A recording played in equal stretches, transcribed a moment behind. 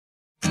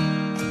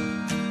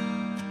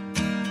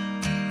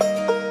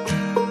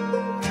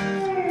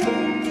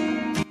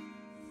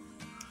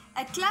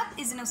club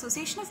is an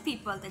association of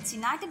people that's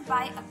united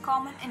by a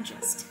common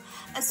interest.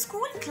 A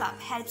school club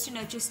helps to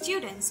nurture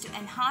students to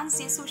enhance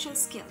their social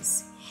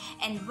skills.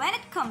 And when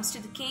it comes to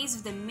the case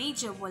of the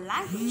major world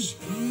language,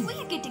 we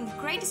are getting the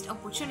greatest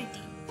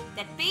opportunity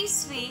that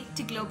paves way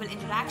to global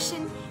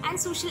interaction and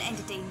social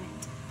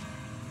entertainment.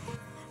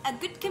 A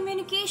good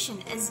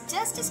communication is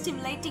just as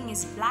stimulating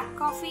as black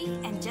coffee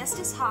and just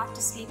as hard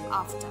to sleep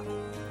after.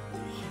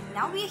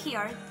 Now we are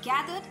here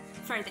gathered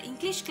for the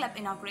English Club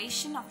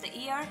inauguration of the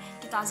year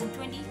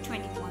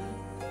 2020-21.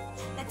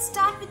 Let's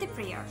start with a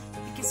prayer,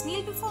 because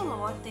kneel before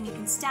Lord, then you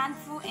can stand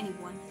before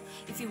anyone.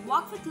 If you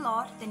walk with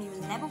Lord, then you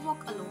will never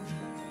walk alone.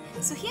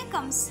 So here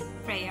comes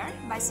prayer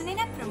by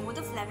Sunena Pramod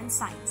of 11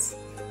 Science.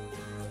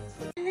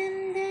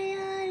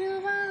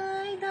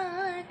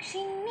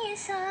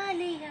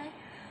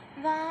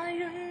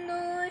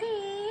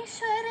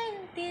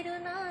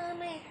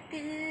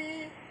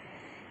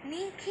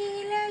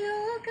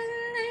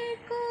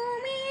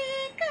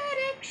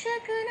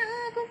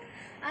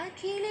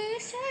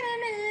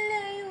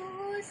 അഖിലേശ്വരനല്ലയോ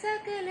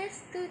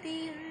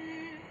സകലസ്തുതിയും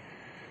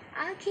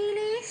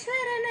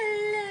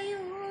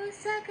അഖിലേശ്വരനല്ലയോ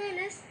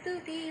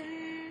സകലസ്തുതിയും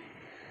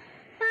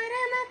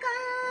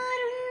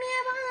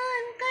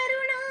പരമകാരുണ്യവാൻ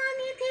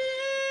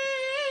കരുണാനിധിയേ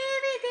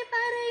വിധി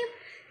പറയും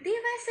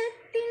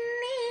ദിവസത്തിൻ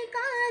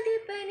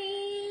ഏകാധിപനേ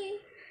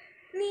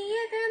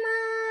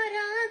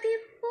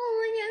നിയതമാരാധിപ്പൂ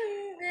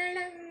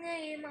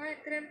ഞങ്ങളങ്ങയെ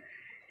മാത്രം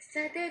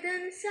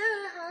സതതം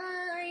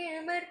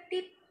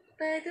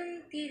സഹായമർത്തിപ്പതും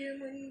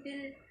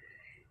തിരുമുൻപിൽ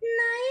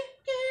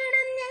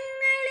നയിക്കണം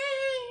ഞങ്ങളെ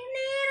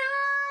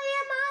നേരായ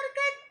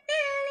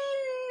മാർഗത്തിൽ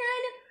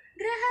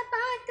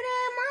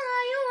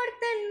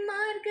നിന്നനുഗ്രഹപാത്രമായോർത്തൻ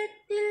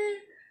മാർഗത്തിൽ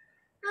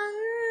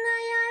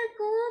അങ്ങയാൽ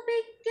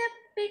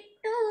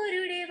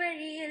കോപിക്കപ്പെട്ടോരുടെ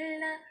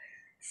വഴിയല്ല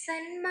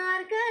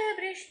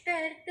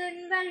സന്മാർഗഭ്രഷ്ടർ തൻ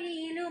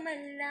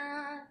വഴിയിലുമല്ല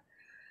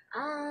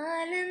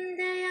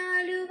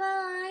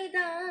ആനന്ദയാലുവായി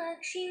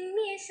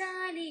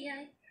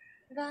ദാക്ഷിണ്യശാലിയായി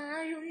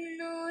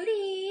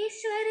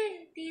വാഴുന്നോരീശ്വരൻ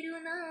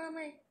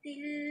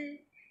തിരുനാമത്തിൽ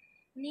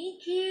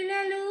Nikhila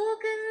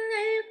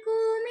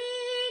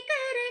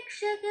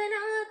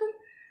ലോകങ്ങൾക്കുമേകരക്ഷകനാകും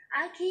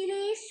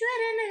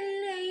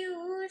അഖിലേശ്വരനല്ലയോ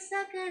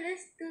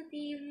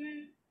സകലസ്തുതിയും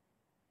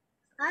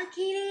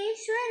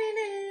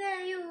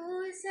അഖിലേശ്വരനല്ലയോ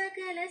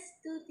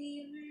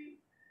സകലസ്തുതിയും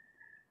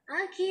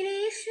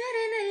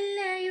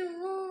അഖിലേശ്വരനല്ലയോ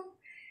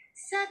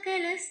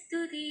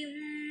സകലസ്തുതിയും.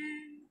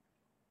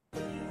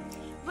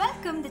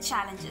 Welcome the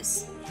challenges.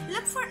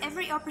 Look for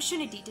every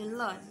opportunity to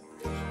learn.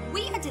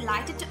 We are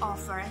delighted to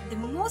offer the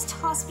most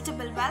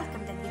hospitable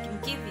welcome that we can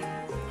give you.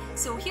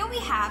 So here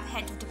we have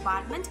Head of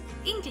Department,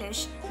 English,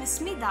 Ms.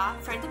 Smita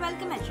for the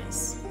welcome address.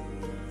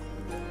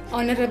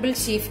 Honorable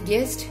Chief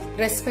Guest,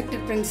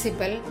 respected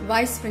Principal,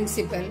 Vice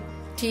Principal,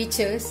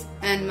 teachers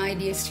and my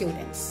dear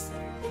students.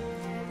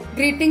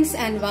 Greetings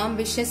and warm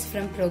wishes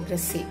from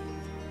Progressive.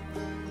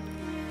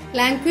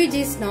 Language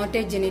is not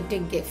a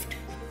genetic gift.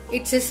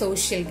 It's a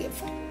social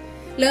gift.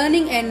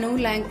 Learning a new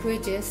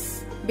language is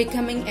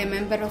becoming a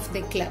member of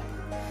the club,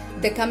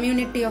 the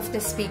community of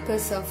the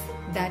speakers of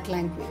that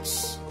language.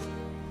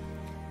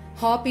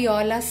 Hope you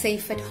all are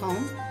safe at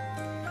home.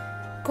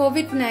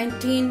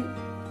 COVID-19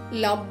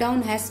 lockdown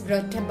has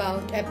brought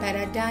about a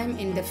paradigm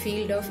in the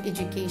field of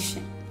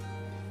education.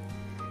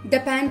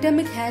 The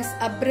pandemic has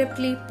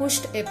abruptly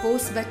pushed a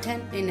pause button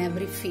in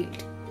every field.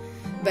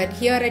 But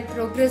here at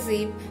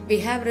Progressive, we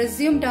have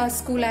resumed our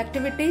school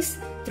activities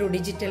through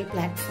digital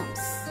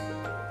platforms.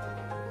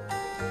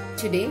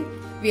 Today,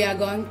 we are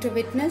going to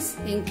witness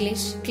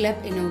English Club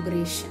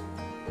inauguration.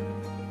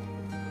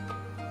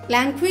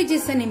 Language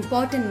is an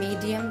important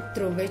medium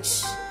through which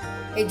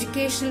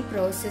educational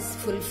process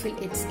fulfill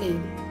its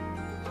aim.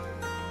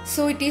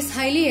 So it is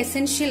highly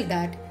essential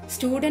that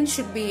students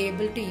should be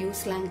able to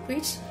use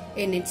language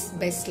in its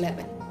best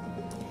level.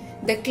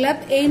 The club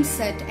aims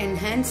at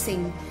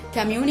enhancing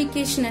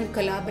communication and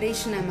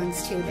collaboration among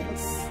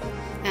students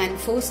and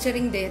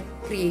fostering their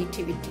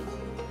creativity.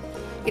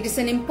 It is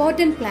an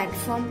important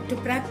platform to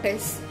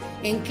practice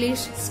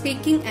English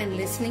speaking and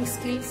listening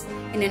skills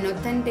in an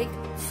authentic,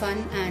 fun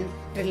and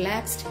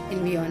relaxed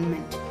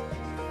environment.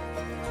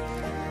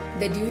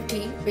 The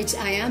duty which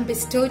I am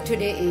bestowed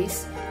today is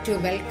to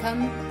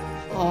welcome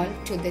all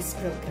to this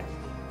program.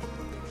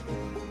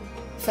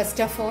 First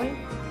of all,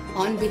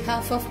 on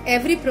behalf of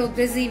every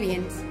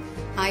Progressivians,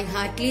 I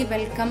heartily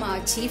welcome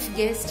our Chief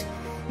Guest,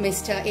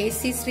 Mr.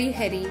 A.C.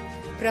 Sreehari,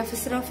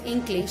 Professor of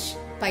English,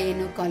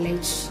 Payyannur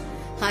College.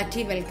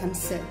 Hearty welcome,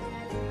 sir.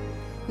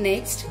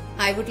 Next,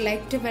 I would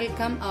like to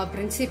welcome our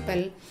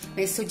Principal,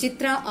 Ms.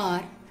 Sujitra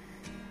R.,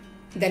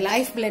 the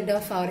lifeblood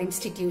of our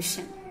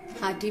institution.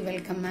 Hearty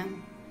welcome,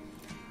 ma'am.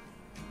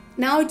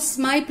 Now it's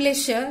my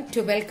pleasure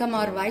to welcome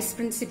our Vice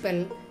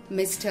Principal,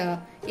 Mr.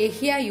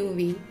 Ehia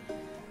UV,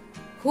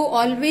 who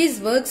always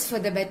works for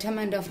the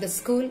betterment of the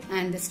school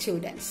and the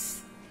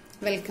students.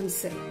 Welcome,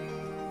 sir.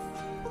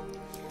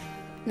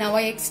 Now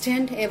I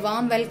extend a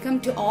warm welcome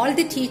to all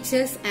the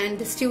teachers and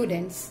the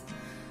students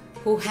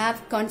who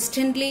have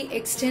constantly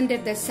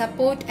extended their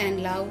support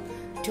and love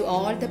to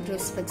all the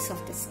prospects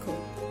of the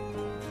school.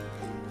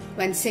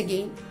 Once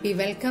again, we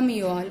welcome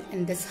you all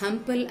in this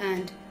humble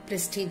and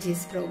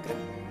prestigious program.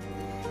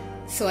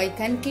 So I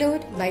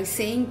conclude by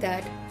saying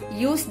that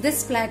use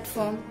this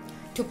platform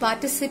to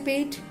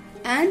participate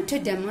and to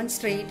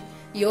demonstrate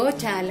your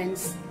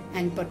talents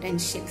and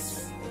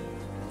potentials.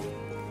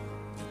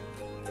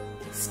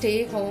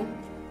 Stay home,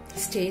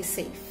 stay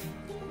safe.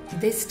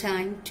 This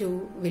time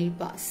too will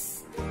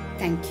pass.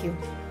 Thank you.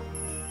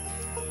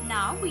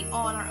 Now we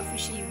all are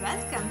officially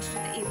welcomed to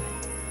the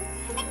event.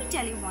 Let me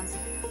tell you one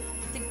thing.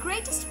 The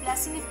greatest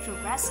blessing of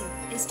Progressive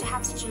is to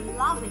have such a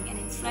loving and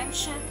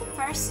influential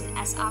person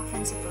as our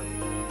principal.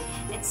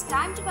 It's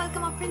time to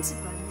welcome our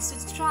principal, Ms.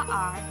 Suchitra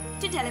R.,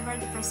 to deliver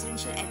the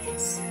presidential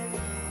address.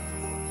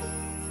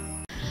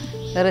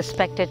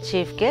 Respected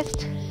chief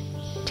guest,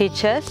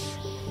 teachers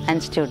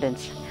and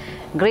students,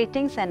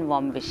 greetings and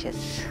warm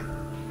wishes.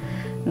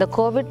 The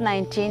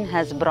COVID-19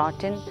 has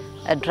brought in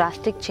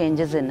drastic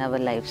changes in our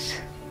lives.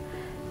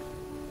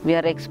 We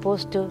are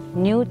exposed to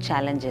new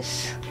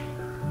challenges.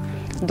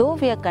 Though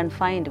we are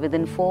confined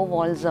within 4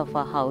 walls of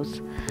our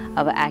house,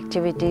 our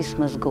activities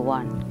must go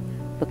on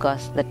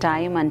because the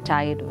time and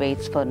tide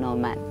waits for no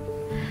man.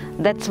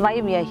 That's why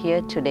we are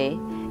here today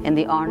in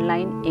the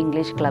online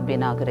English Club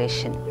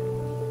inauguration.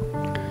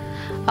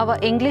 Our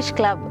English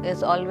Club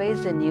is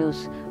always in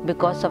use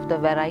because of the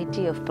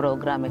variety of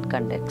program it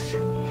conducts.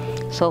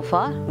 So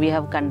far, we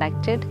have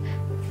conducted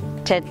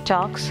TED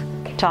Talks,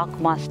 Talk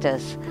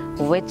Masters,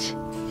 which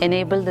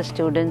enable the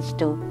students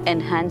to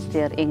enhance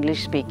their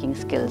English speaking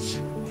skills.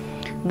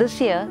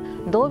 This year,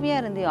 though we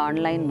are in the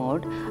online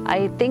mode,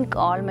 I think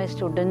all my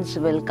students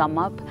will come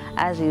up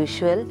as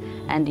usual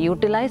and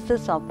utilize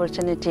this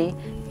opportunity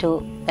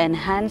to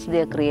enhance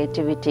their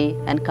creativity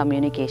and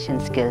communication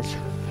skills.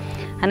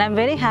 And I'm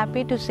very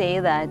happy to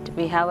say that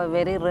we have a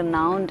very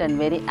renowned and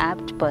very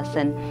apt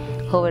person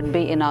who would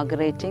be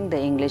inaugurating the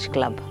English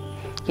Club.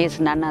 He is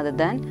none other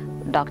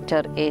than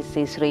Dr.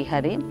 A.C.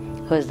 Sreehari,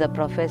 who is the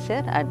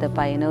professor at the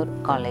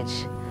Payyannur College.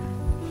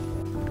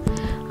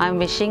 I'm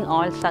wishing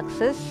all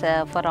success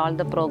for all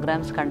the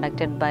programs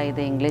conducted by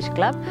the English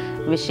Club.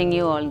 Wishing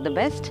you all the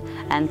best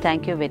and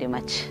thank you very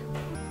much.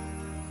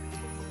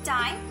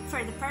 Time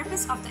for the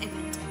purpose of the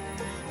event.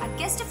 Our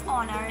guest of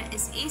honor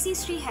is A.C.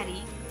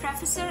 Sreehari,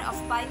 Professor of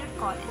Payyannur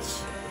College.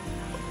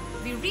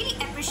 We really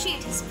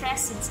appreciate his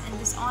presence in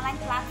this online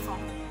platform.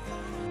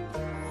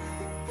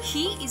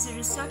 He is a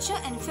researcher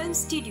in film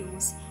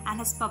studios and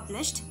has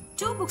published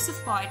 2 books of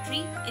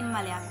poetry in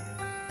Malayalam.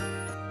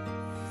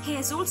 He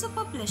has also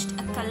published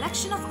a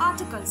collection of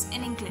articles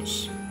in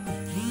English.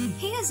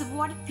 He has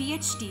awarded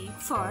PhD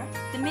for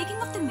The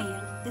Making of the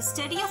Male, the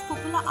study of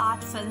popular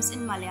art films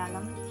in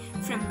Malayalam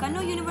from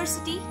Kannur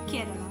University,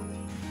 Kerala.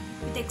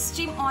 With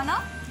extreme honor,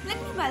 let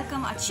me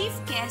welcome our chief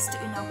guest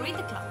to inaugurate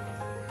the club.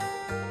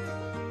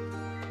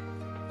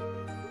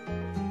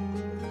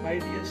 My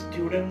dear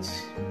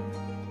students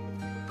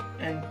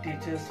and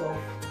teachers of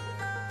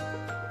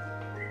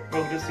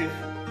Progressive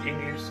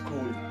English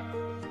School,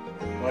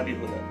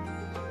 Vadipura.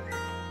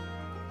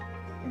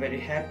 I'm very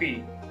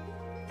happy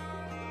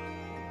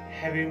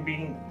having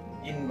been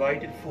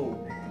invited for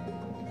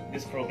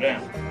this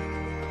program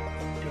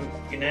to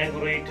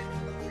inaugurate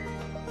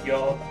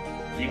your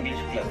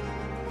English Club.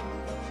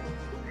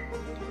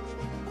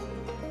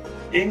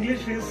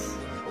 English is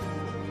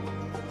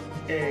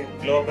a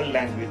global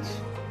language,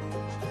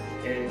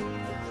 a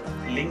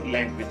linked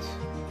language,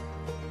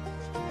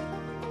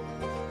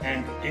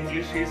 and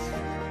English is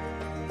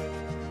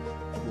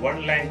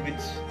one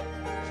language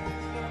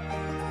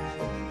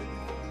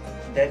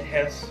that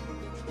has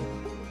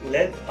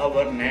led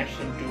our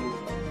nation to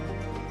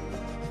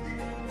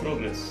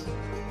progress.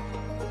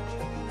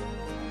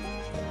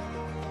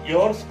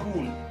 Your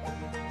school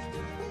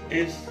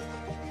is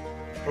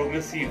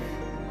progressive.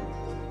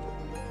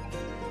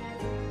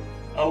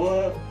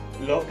 Our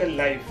local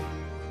life,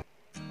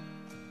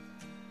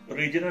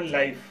 regional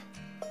life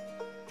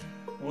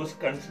was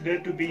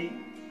considered to be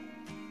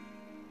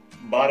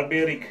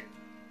barbaric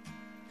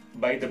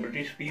by the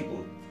British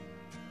people.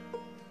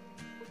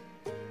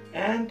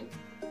 And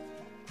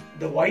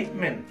the white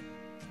men,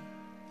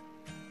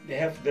 they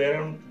have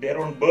their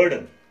own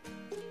burden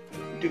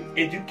to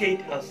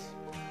educate us,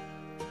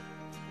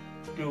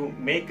 to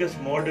make us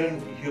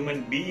modern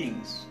human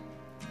beings,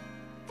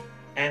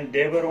 and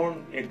they were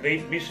on a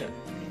great mission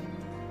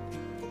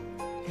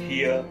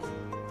here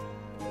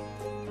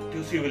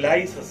to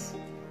civilize us,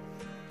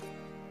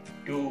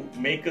 to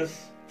make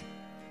us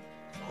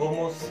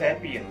Homo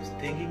sapiens,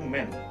 thinking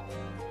men.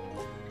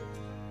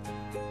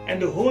 And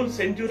the whole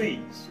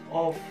centuries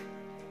of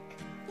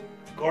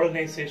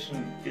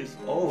colonization is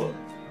over.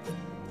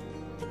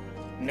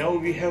 Now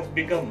we have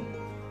become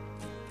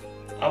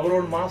our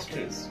own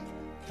masters.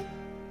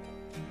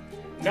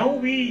 Now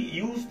we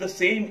use the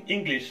same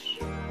English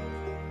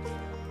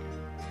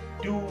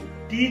to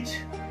teach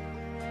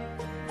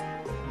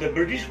the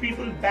British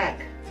people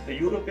back, the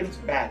Europeans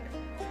back,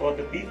 or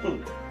the people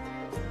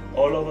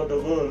all over the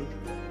world.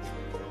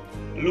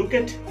 Look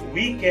at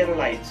we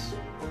Keralites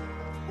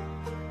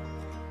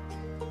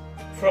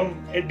from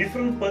a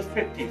different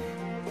perspective.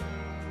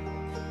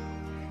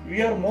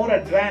 we are more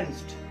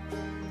advanced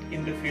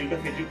in the field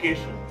of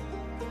education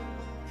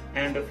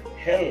and of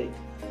health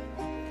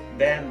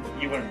than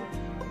even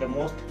the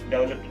most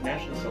developed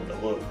nations of the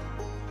world.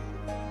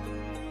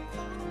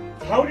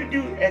 How did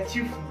you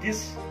achieve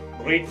this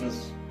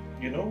greatness?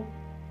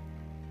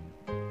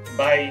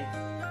 By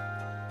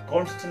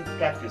constant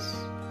practice.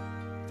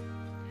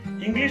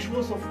 English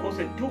was, of course,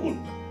 a tool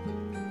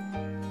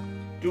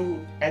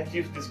to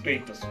achieve this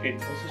great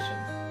position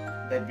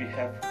that we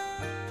have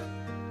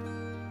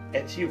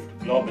achieved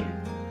globally.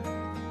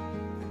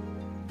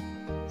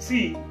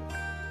 See,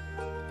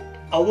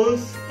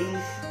 ours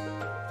is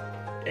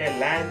a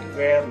land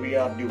where we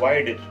are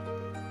divided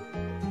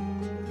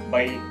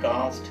by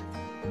caste,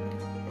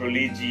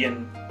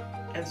 religion,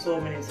 and so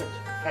many such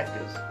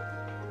factors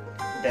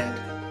that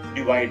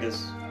divide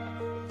us.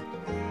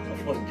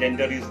 Of course,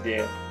 gender is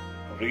there,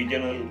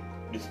 regional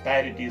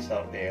disparities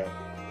are there,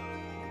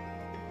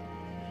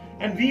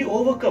 and we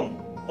overcome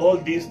all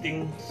these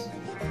things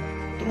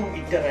through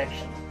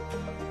interaction,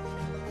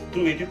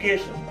 through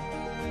education,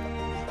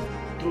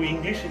 through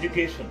English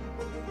education.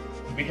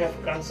 We have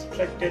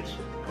constructed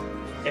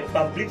a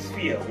public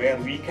sphere where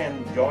we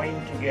can join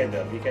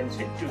together, we can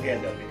sit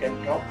together, we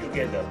can talk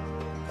together,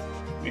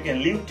 we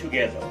can live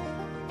together.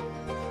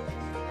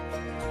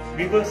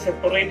 We were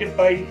separated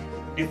by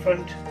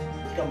different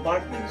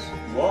compartments,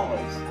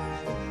 walls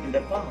in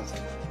the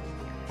past,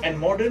 and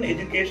modern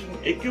education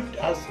equipped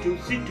us to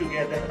sit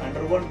together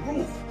under one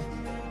roof.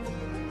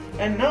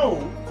 And now,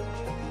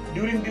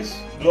 during this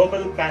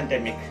global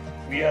pandemic,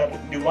 we are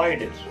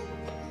divided,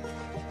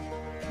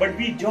 but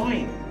we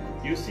join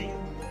using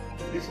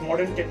this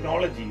modern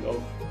technology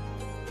of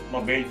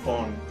mobile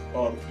phone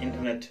or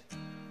internet,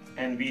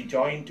 and we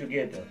join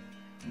together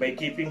by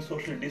keeping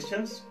social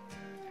distance.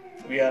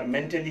 We are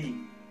mentally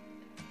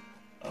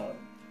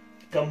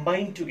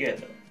combined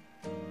together.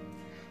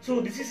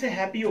 So this is a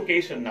happy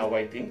occasion now,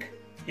 I think,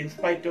 in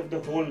spite of the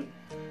whole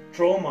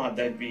trauma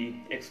that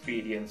we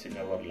experience in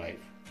our life.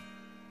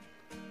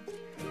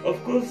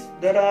 Of course,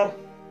 there are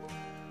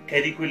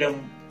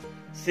curriculum,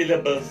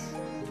 syllabus,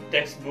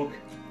 textbook,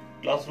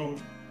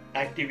 classroom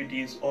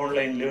activities,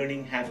 online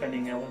learning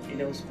happening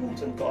in our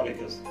schools and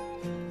colleges.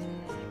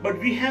 But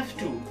we have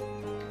to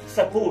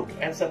support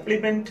and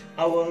supplement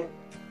our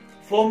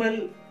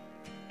formal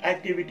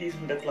activities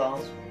in the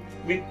class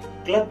with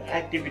club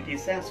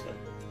activities as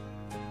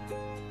well.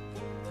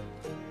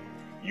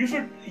 You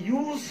should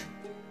use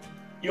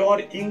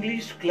your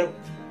English club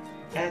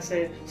as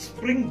a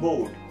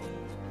springboard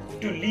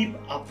to leap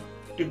up,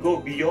 to go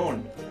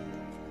beyond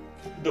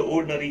the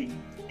ordinary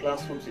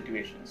classroom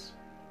situations.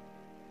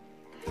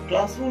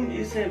 Classroom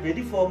is a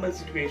very formal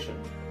situation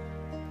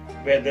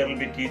where there will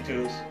be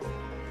teachers,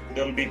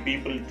 there will be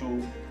people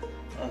to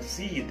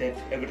see that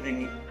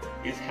everything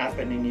is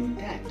happening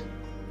intact.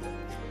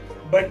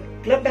 But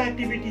club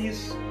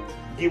activities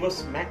give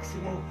us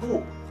maximum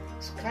hope.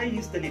 Sky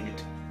is the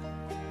limit.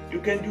 You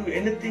can do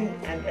anything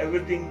and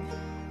everything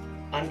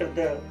under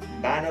the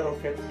banner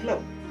of a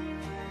club.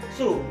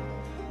 So,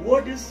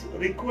 what is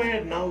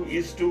required now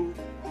is to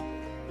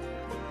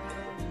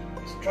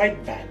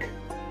strike back,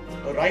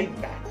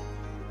 write back,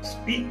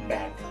 speak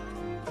back.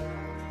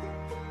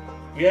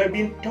 We have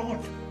been taught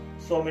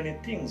so many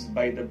things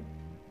by the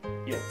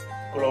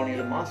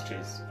colonial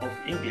masters of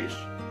English.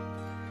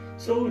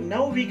 So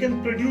now we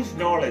can produce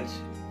knowledge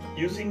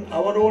using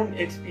our own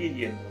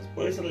experiences,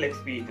 personal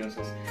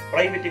experiences,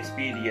 private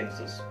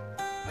experiences.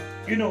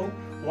 You know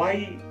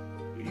why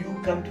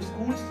you come to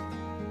schools?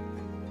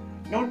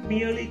 Not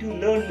merely to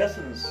learn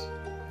lessons,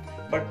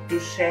 but to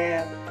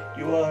share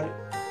your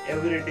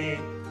everyday,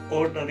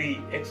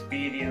 ordinary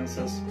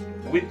experiences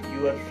with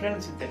your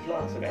friends in the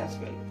class as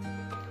well.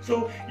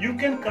 So you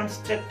can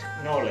construct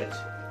knowledge,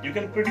 you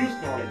can produce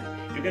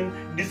knowledge, you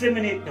can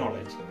disseminate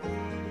knowledge.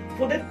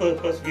 For that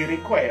purpose, we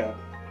require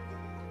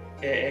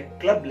a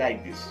club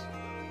like this.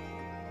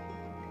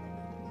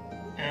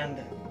 And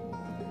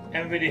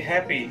I'm very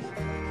happy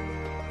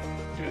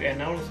to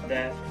announce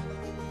that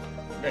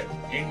the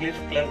English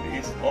Club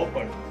is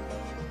open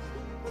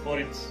for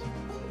its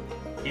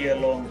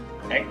year-long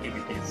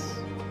activities.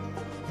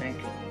 Thank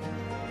you.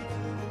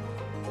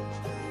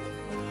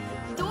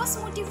 Those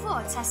motive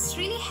words has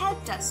really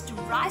helped us to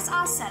rise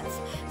ourselves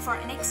for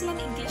an excellent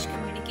English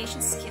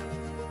communication skill.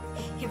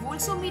 You've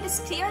also made us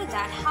clear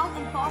that how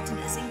important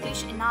is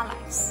English in our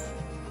lives.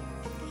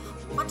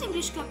 What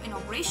English Club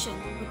Inauguration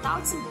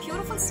without some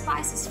beautiful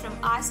spices from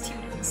our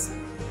students?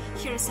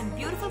 Here is some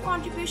beautiful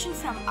contribution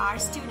from our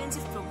students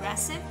of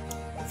Progressive.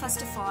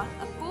 First of all,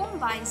 a poem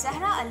by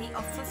Zahra Ali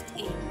of 5th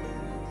A.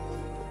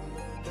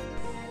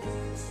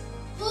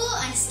 Who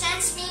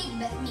Understands Me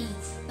But Me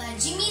by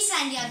Jimmy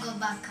Santiago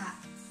Baca.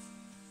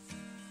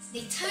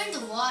 They turned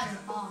the water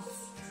off,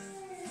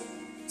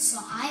 so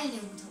I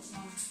live without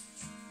water.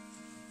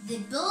 They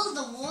build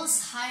the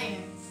walls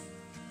higher,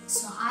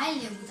 so I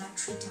live without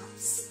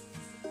treetops.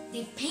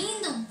 They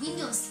paint the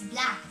windows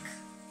black,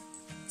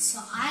 so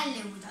I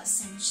live without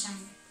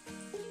sunshine.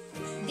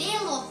 They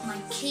lock my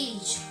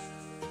cage,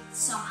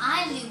 so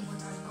I live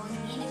without going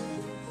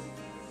anywhere.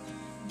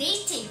 They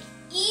take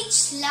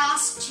each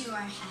last tear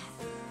I have.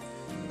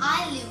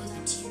 I live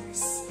without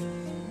tears.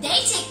 They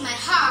take my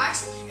heart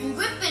and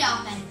rip it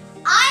open.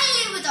 I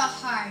live without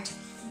heart.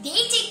 They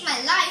take my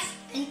life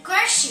and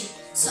crush it.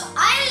 So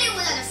I live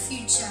without a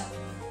future.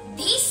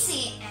 They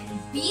say I'm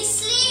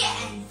beastly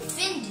and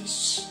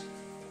fiendish.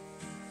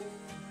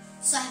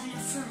 So I have no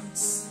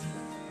friends.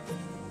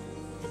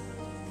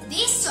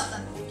 They stop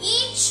up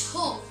each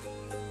hope.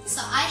 So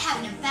I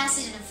have an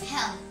ambassador of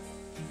hell.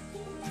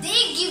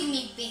 They give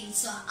me pain,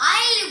 so I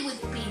live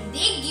with pain.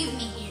 They give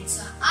me hate,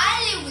 so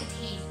I live with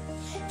hate.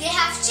 They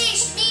have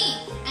changed me,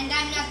 and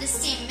I'm not the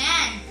same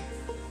man.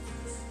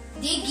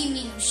 They give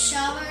me no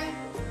shower,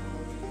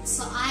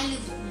 so I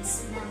live with my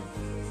smell.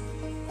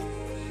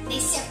 They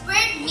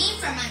separate me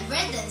from my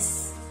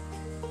brothers,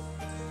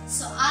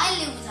 so I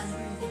live with my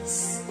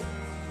brothers.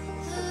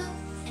 Who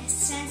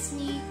understands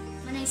me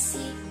when I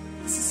say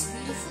this is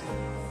beautiful?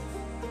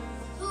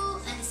 Who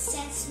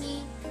understands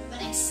me when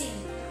I say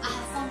I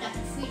have found out the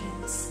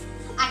freedoms?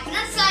 I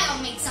cannot fly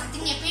or make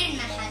something appear in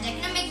my hand. I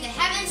cannot make the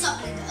heavens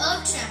open and the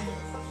earth tremble.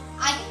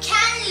 I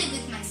can live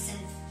with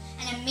myself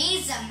and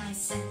amaze at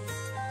myself.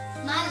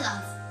 My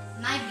love,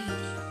 my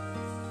beauty.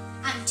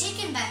 I'm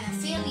taken by my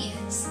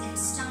failures and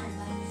astounded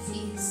by my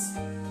fears.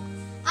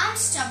 I'm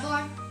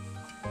stubborn.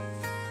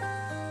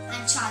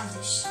 I'm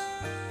childish.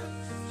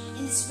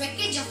 In this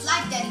wreckage of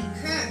life that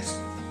incurred,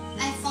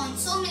 I found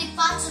so many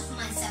parts of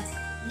myself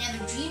never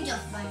dreamed of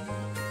by me.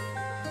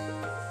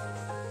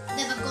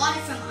 Never got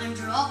it from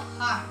under our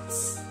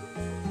hearts.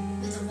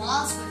 But the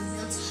walls were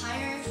built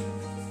higher,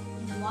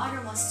 and the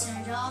water was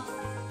turned off,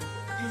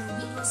 and the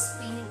wind was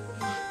painted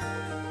black.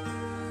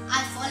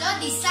 I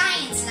followed these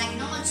signs like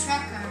an old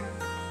trucker,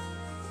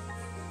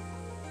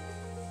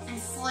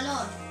 and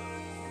followed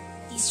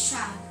this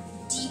track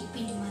deep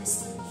into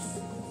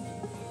myself.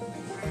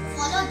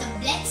 Followed the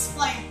black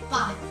spotted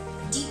path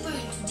deeper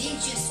into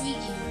dangerous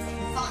regions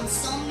and found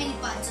so many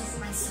parts of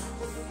myself.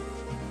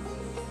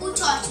 Who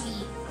taught me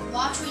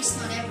water is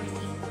not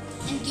everything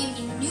and gave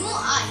me new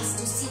eyes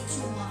to see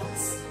through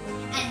walls.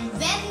 And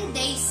when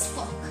they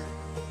spoke,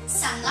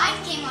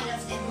 sunlight came out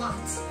of their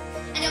mouths,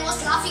 and I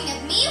was laughing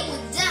at me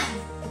with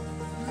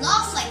them.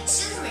 Laugh like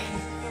children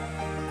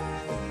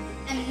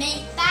and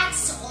make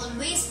pacts to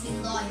always be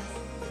loyal.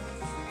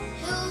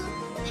 Who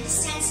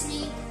understands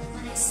me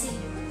when I say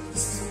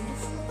this is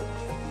beautiful?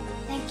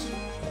 Thank you.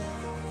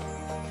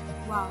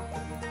 Wow,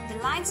 the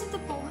lines of the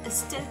poem is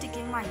still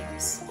tickling my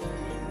ears.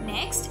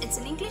 Next, it's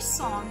an English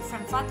song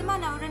from Fatima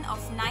Nauran of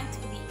 9th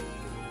B.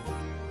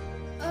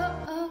 Oh,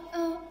 oh,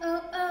 oh,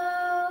 oh,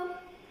 oh.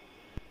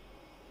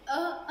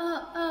 Oh,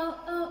 oh, oh,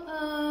 oh,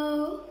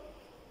 oh.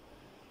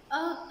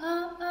 Oh,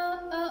 oh, oh,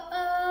 oh,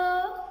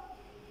 oh.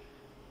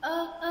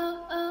 Oh,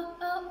 oh, oh,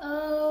 oh,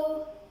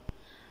 oh.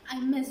 I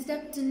messed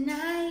up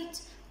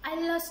tonight. I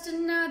lost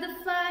another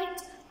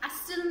fight. I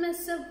still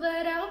mess up,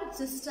 but I'll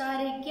just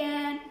start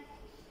again.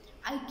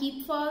 I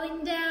keep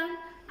falling down.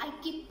 I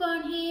keep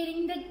on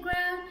hitting the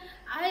ground.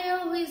 I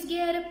always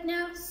get up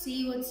now,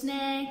 see what's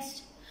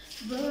next.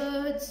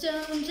 Birds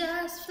don't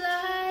just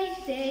fly,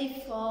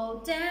 they fall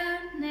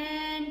down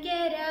and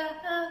get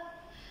up.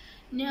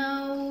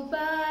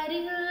 Nobody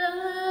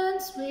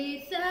learns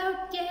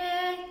without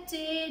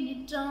getting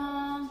it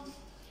wrong.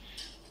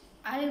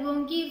 I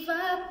won't give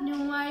up,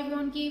 no I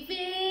won't give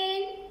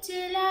in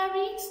till I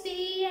reach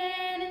the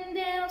end, and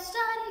then I'll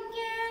start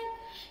again.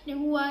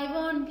 No, I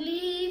won't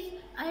leave.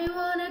 I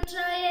wanna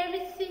try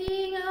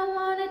everything. I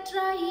wanna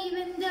try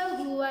even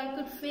though I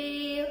could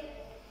fail.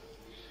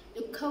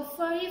 Look how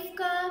far you've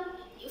come.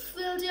 You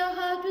filled your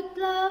heart with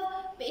love.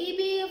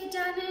 Baby, you've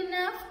done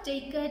enough.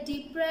 Take a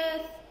deep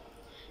breath.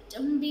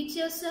 Don't beat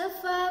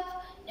yourself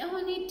up. No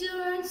need to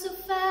run so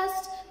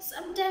fast.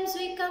 Sometimes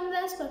we come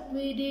last, but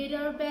we did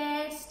our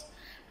best.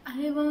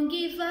 I won't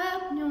give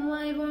up. No,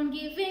 I won't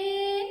give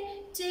in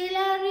till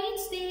I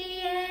reach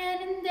the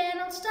end, and then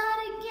I'll start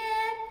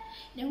again.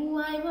 No,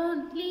 I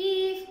won't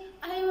leave.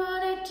 I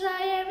wanna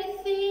try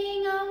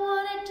everything. I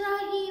wanna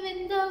try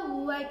even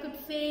though I could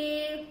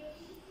fail.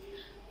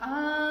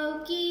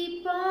 I'll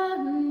keep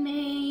on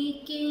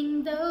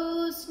making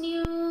those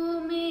new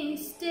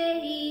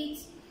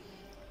mistakes.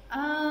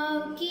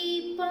 I'll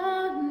keep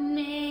on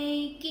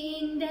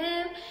making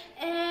them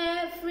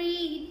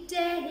every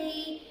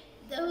day.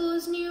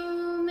 Those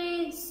new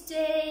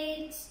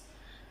mistakes.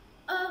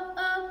 Oh,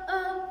 oh,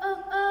 oh,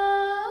 oh,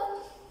 oh.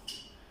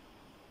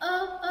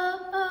 Oh, oh,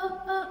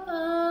 oh, oh,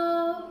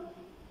 oh.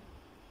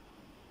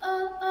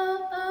 Oh,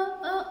 oh, oh,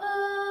 oh,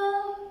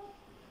 oh.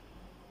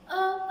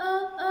 Oh,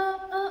 oh, oh,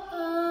 oh,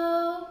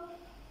 oh.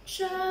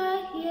 Try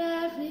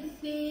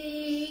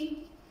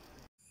everything.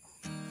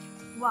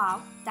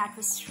 Wow, that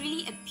was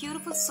really a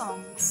beautiful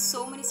song with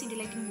so many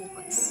scintillating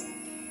vocals.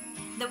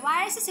 The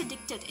virus is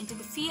addicted into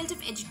the field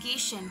of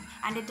education,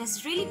 and it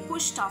has really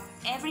pushed off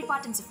every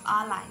part of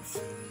our life.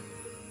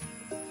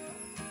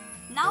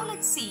 Now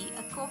let's see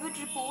a COVID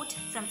report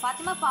from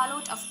Fatima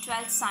Palot of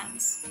 12th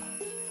Science.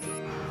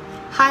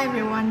 Hi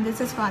everyone,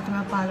 this is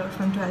Fatima Palod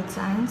from 12th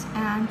Science,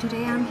 and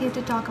today I'm here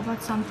to talk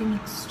about something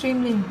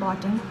extremely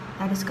important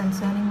that is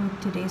concerning with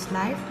today's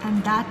life,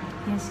 and that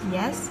is,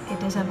 yes,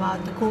 it is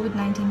about the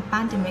COVID-19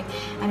 pandemic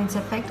and its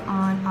effect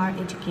on our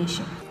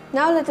education.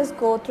 Now let us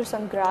go through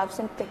some graphs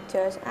and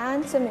pictures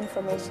and some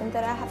information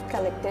that I have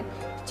collected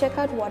to check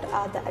out what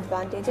are the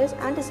advantages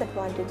and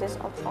disadvantages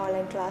of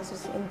online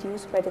classes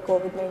induced by the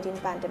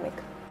COVID-19 pandemic.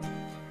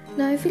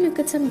 Now if you look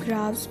at some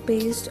graphs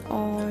based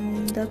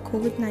on the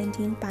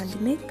COVID-19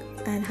 pandemic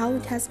and how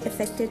it has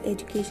affected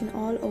education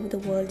all over the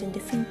world in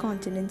different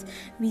continents,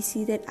 we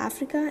see that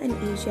Africa and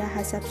Asia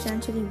has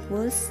substantially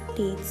worse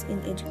states in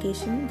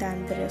education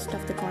than the rest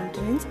of the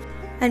continents.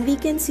 And we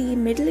can see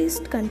Middle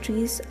East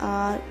countries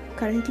are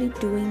currently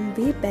doing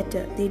way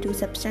better. They do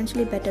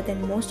substantially better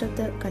than most of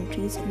the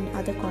countries in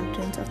other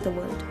continents of the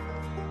world.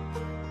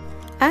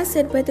 As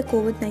said by the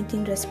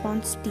COVID-19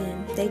 response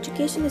team, the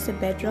education is a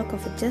bedrock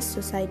of a just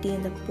society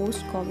in the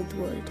post-COVID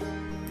world.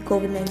 The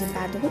COVID-19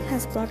 pandemic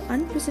has brought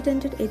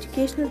unprecedented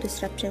educational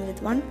disruption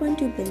with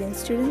 1.2 billion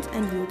students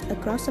and youth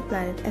across the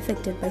planet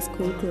affected by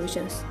school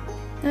closures.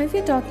 Now if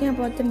you're talking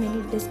about the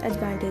many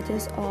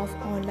disadvantages of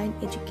online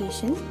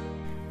education,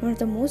 one of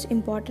the most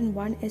important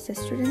one is that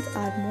students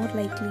are more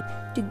likely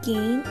to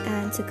gain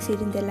and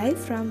succeed in their life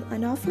from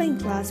an offline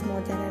class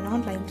more than an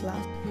online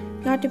class.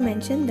 Not to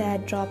mention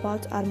that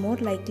dropouts are more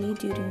likely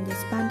during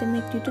this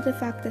pandemic due to the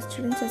fact that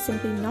students are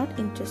simply not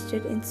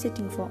interested in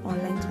sitting for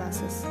online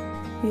classes.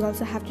 We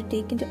also have to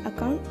take into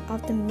account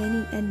of the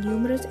many and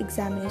numerous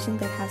examinations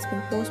that has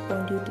been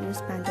postponed due to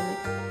this pandemic.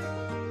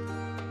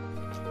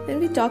 When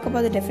we talk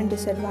about the different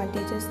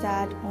disadvantages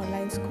that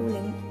online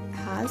schooling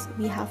has,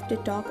 we have to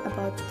talk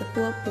about the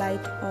poor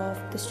plight of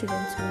the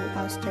students who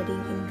are studying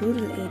in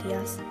rural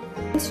areas.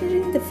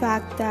 Considering the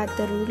fact that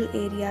the rural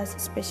areas,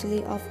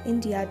 especially of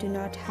India, do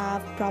not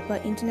have proper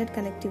internet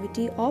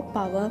connectivity or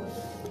power,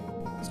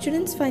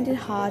 students find it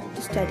hard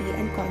to study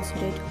and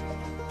concentrate.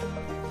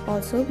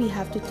 Also, we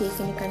have to take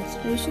into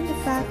consideration the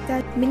fact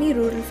that many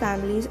rural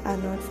families are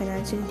not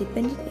financially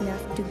dependent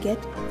enough to get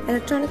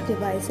electronic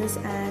devices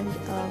and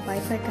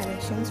Wi-Fi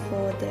connections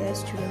for their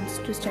students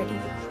to study.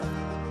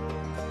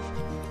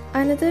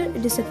 Another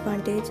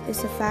disadvantage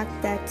is the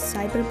fact that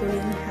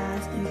cyberbullying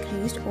has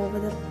increased over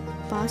the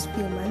past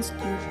few months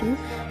due to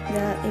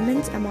the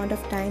immense amount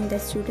of time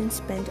that students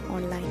spend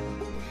online.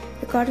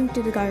 According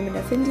to the Government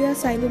of India,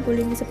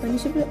 cyberbullying is a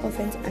punishable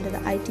offence under the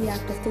IT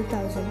Act of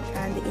 2000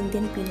 and the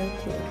Indian Penal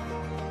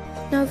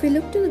Code. Now if we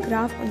look to the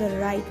graph on the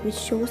right, which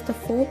shows the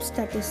Forbes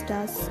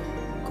Statista's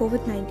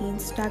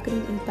COVID-19's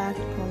staggering impact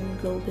on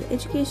global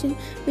education,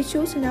 which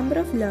shows the number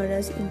of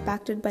learners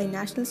impacted by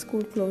national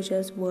school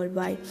closures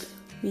worldwide,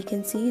 we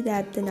can see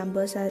that the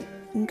numbers are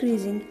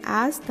increasing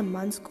as the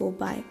months go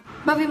by.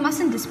 But we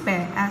mustn't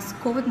despair, as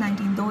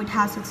COVID-19, though it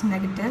has its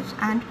negatives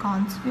and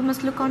cons, we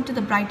must look on to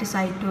the brighter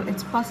side, to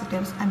its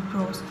positives and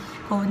pros.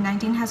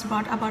 COVID-19 has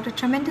brought about a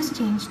tremendous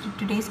change to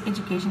today's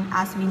education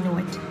as we know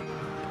it.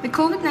 The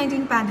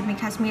COVID-19 pandemic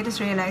has made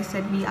us realize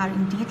that we are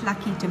indeed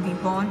lucky to be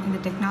born in the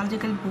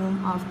technological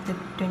boom of the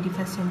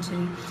 21st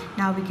century.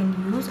 Now we can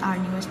use our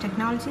newest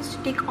technologies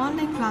to take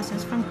online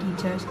classes from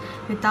teachers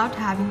without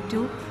having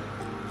to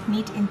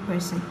meet in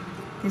person.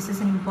 This is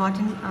an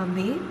important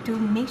way to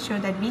make sure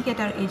that we get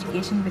our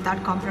education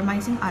without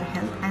compromising our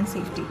health and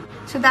safety.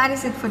 So that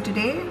is it for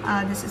today.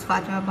 This is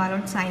Fatima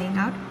Palod signing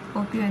out.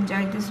 Hope you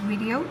enjoyed this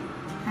video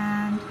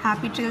and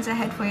happy trails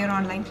ahead for your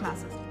online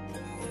classes.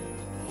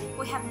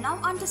 We have now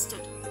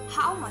understood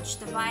how much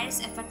the virus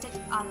affected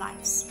our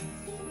lives.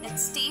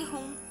 Let's stay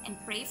home and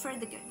pray for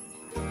the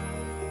good.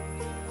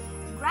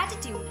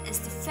 Gratitude is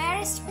the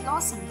fairest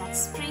blossom that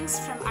springs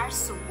from our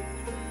soul.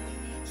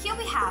 Here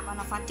we have one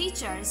of our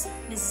teachers,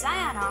 Ms.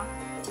 Zayana,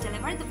 to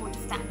deliver the vote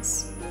of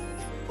thanks.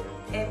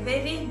 A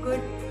very good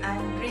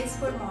and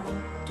graceful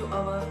morning to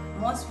our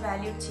most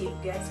valued chief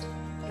guest,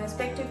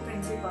 respected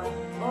principal,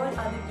 all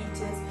other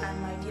teachers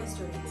and my dear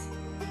students.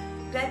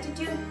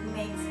 Gratitude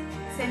makes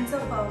sense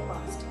of our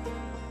past,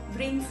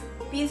 brings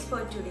peace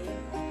for today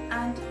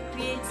and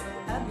creates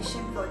a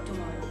vision for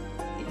tomorrow.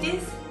 It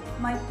is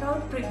my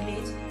proud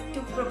privilege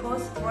to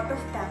propose vote of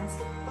thanks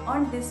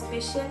on this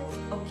special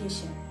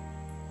occasion.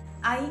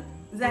 I,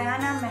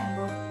 Zayana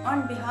Mehboob,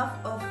 on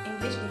behalf of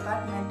English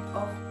Department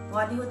of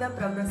Wadihuda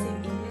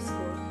Progressive English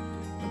School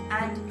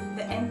and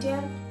the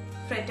entire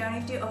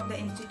fraternity of the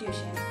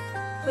institution,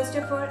 first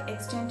of all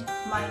extend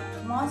my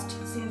most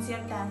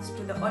sincere thanks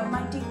to the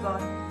Almighty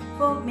God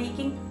for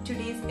making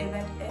today's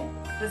event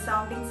a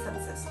resounding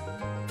success.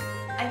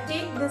 I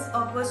take this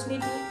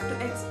opportunity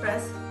to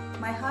express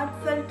my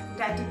heartfelt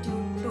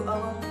gratitude to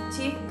our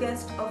Chief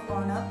Guest of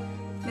Honor,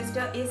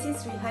 Mr. A.C.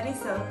 Sreehari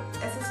Sir,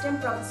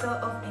 Assistant Professor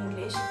of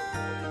English,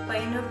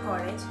 Payyannur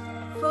College,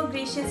 for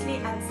graciously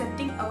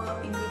accepting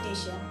our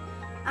invitation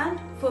and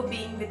for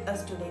being with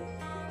us today.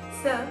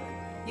 Sir,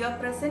 your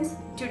presence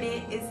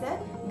today is a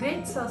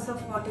great source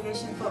of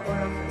motivation for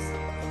all of us.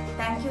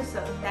 Thank you,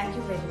 sir. Thank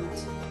you very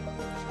much.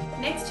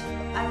 Next,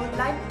 I would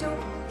like to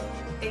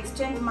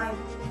extend my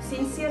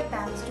sincere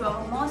thanks to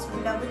our most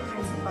beloved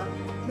principal,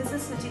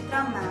 Mrs.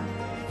 Suchitra Ma'am,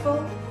 for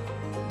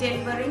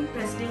delivering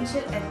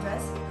presidential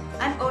address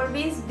and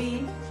always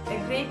being a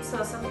great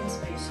source of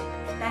inspiration.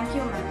 Thank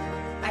you,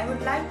 ma'am. I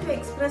would like to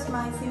express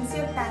my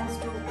sincere thanks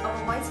to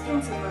our Vice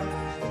Principal,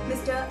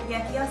 Mr.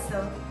 Yahya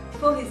sir,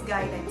 for his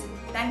guidance.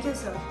 Thank you,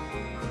 sir.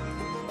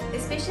 A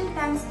special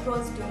thanks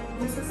goes to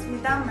Mrs.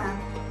 Smita ma'am,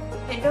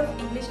 Head of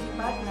English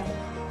Department,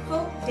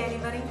 for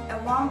delivering a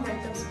warm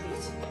welcome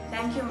speech.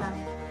 Thank you,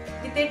 ma'am.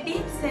 With a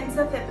deep sense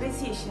of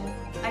appreciation,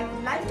 I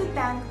would like to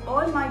thank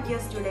all my dear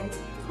students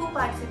who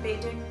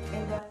participated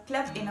in the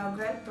club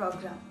inaugural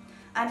program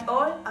and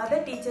all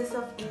other teachers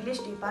of English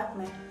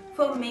department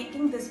for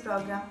making this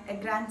program a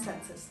grand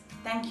success.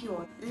 Thank you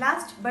all.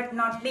 Last but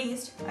not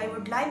least, I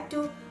would like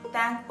to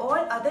thank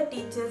all other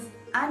teachers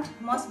and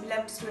most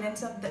beloved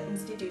students of the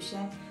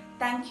institution.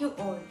 Thank you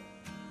all.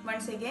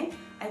 Once again,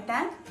 I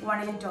thank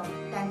one and all.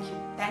 Thank you.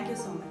 Thank you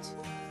so much.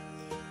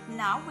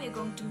 Now we are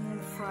going to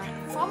move for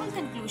a formal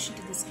conclusion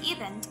to this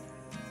event.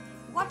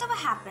 Whatever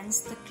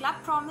happens, the club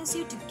promises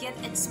you to give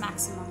its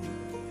maximum.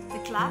 The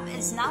club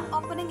is now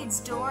opening its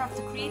door of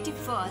the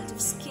creative world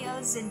of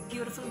skills in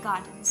beautiful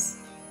gardens.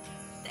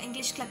 The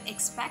English Club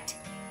expects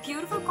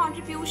beautiful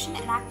contribution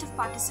and active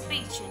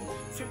participation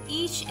from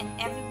each and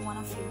every one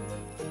of you.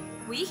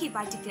 We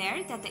hereby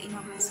declare that the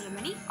inaugural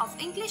ceremony of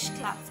English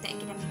Club for the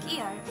academic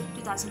year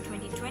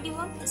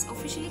 2020-21 is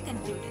officially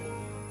concluded.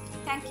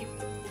 Thank you.